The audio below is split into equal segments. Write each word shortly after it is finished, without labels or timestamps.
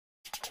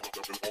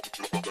Hello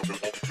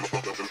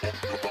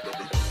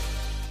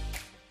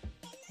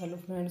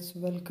friends,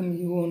 welcome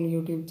you on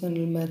YouTube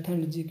channel math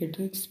and GK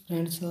tricks.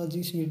 Friends, आज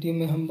इस video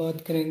में हम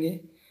बात करेंगे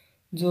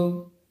जो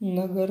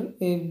नगर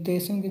एवं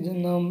देशों के जो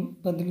नाम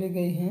बदले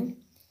गए हैं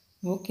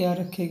वो क्या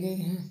रखे गए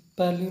हैं।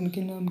 पहले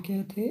उनके नाम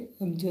क्या थे,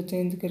 अब जो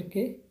चेंज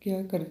करके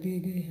क्या कर दिए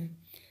गए हैं।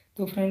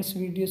 तो फ्रेंड्स,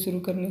 वीडियो शुरू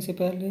करने से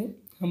पहले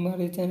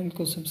हमारे चैनल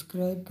को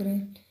सब्सक्राइब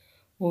करें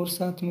और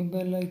साथ में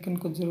बेल आइकन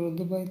को ज़रूर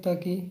दबाएं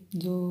ताकि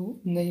जो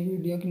नई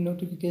वीडियो की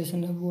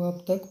नोटिफिकेशन है वो आप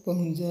तक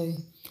पहुंच जाए।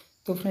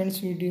 तो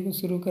फ्रेंड्स, वीडियो को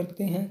शुरू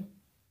करते हैं।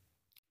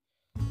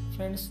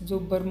 फ्रेंड्स, जो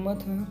बर्मा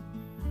था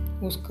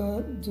उसका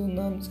जो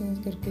नाम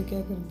चेंज करके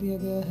क्या कर दिया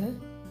गया है,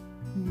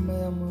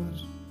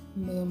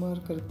 म्यांमार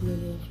कर दिया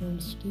गया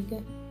फ्रेंड्स, ठीक है।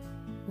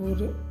 और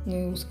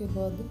उसके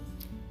बाद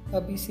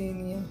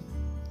अबिसिनिया,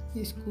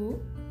 इसको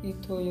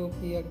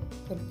इथियोपिया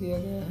कर दिया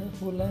गया है।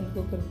 होलैंड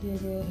को कर दिया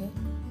गया है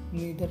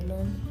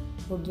नीदरलैंड।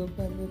 और जो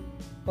पहले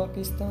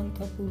पाकिस्तान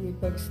था, पूर्वी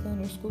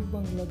पाकिस्तान, उसको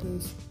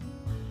बांग्लादेश।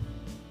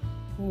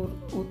 और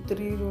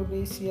उत्तरी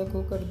रोडेशिया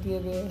को कर दिया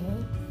गया है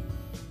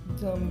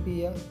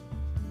जाम्बिया।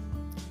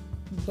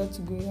 डच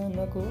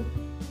गुयाना को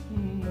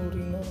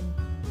मोरिनाम।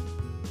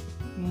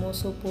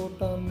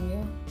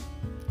 मेसोपोटामिया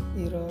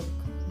इराक,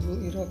 जो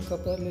इराक का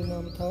पहले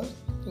नाम था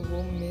तो वो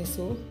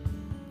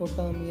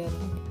मेसोपोटामिया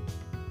था।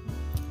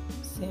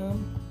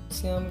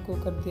 श्याम को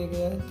कर दिया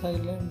गया है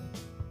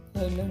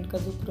थाईलैंड का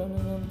जो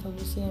पुराना नाम था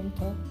वो श्याम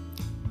था।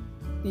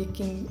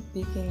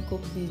 पीकिंग को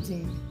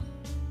बीजिंग,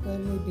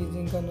 पहले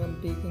बीजिंग का नाम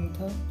पीकिंग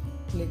था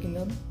लेकिन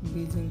अब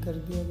बीजिंग कर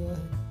दिया गया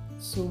है।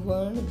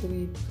 सुवर्ण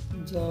द्वीप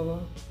जावा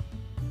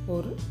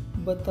और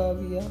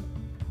बताविया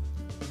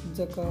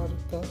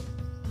जकार्ता।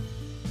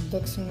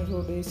 दक्षिण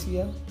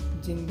रोडेशिया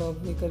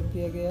जिम्बाब्वे कर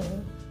दिया गया है।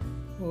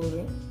 और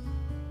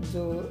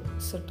जो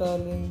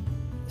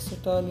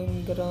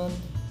स्टालिनग्राद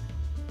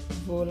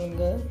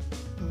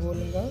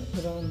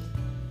वोल्गाग्राद,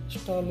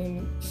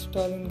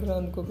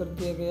 स्टालिनग्राद को कर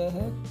दिया गया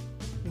है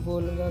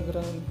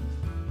वोल्गाग्राद।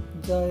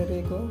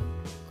 जायरे को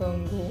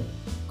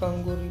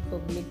Congo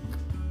Republic.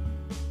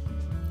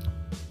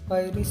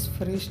 Irish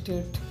free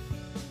state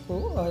को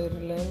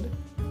आयरलैंड।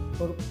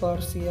 और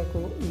पार्सिया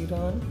को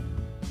ईरान।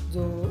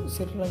 जो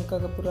श्रीलंका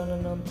का पुराना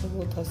नाम था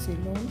वो था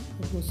सीलोन,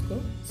 और उसको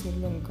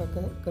श्रीलंका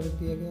का कर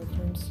दिया गया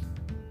फ्रेंड्स।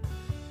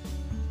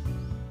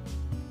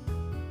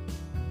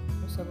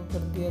 को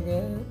कर दिया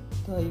गया है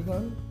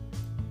ताइवान।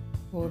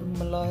 और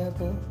मलाया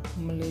को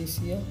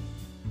मलेशिया।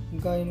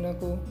 गायना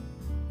को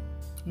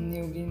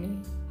न्यू गिनी।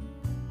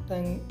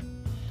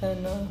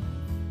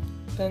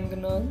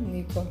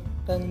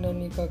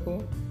 टैंगनानिका को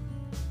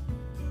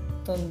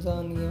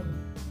तंजानिया।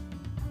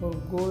 और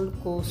गोल्ड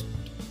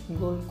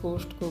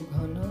कोस्ट को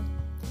घाना।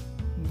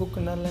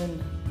 बुकनालैंड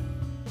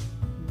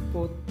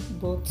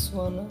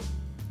बोत्सवाना।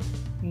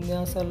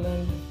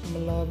 Nyasaland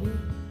Malawi.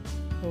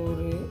 और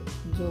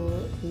जो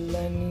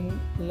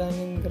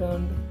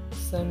लेनिनग्राड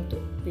सेंट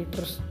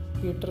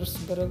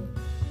पीटर्सबर्ग।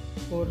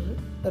 और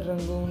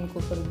रंगून को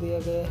कर दिया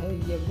गया है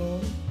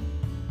यगोन।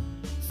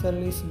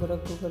 सैलिसबर्ग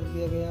को कर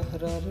दिया गया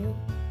हरारे।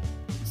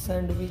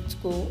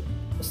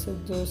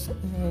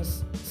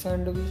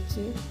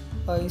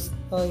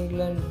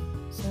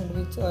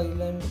 सैंडविच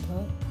आइलैंड था,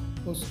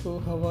 उसको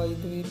हवाई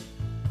द्वीप।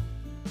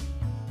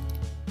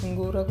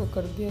 अंगोरा को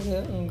कर दिया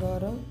गया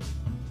अंगारा।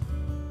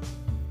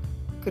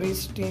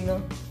 क्रिस्टीना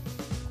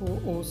को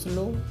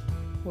ओस्लो।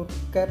 और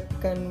कैप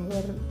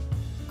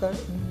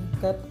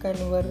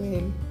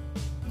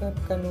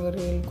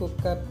कैनवरेल को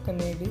कैप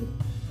कनेडी।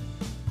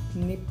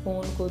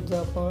 निप्पॉन को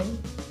जापान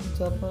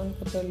का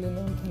पहले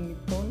नाम था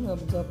निप्पॉन, अब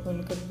जापान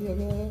कर दिया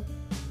गया है।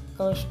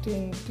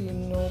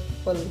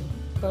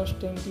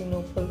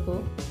 कॉन्स्टेंटिनोपल को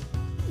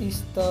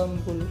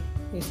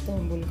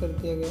इस्तांबुल कर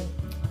दिया गया।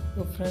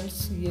 तो फ्रेंड्स,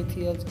 ये थी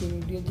आज की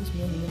वीडियो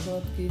जिसमें हमने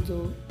बात की जो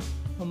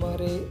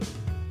हमारे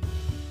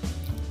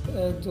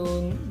जो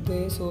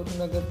देश और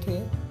नगर थे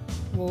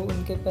वो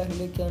उनके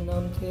पहले क्या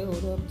नाम थे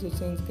और अब जो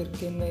चेंज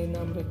करके नए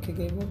नाम रखे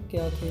गए वो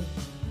क्या थे।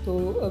 तो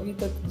अभी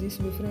तक जिस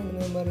भी फ्रेंड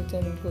ने हमारे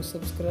चैनल को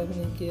सब्सक्राइब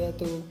नहीं किया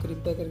तो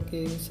कृपया करके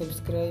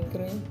सब्सक्राइब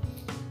करें।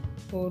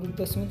 और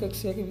 10वीं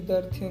कक्षा के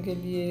विद्यार्थियों के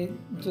लिए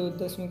जो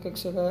 10वीं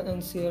कक्षा का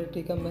NCERT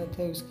का मैथ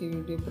है उसकी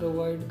वीडियो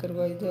प्रोवाइड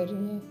करवाई जा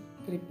रही है।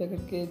 कृपया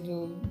करके जो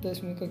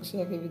 10वीं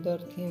कक्षा के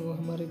विद्यार्थी हैं वो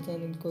हमारे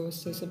चैनल को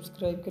अवश्य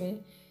सब्सक्राइब करें।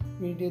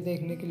 वीडियो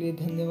देखने के लिए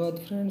धन्यवाद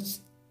फ्रेंड्स।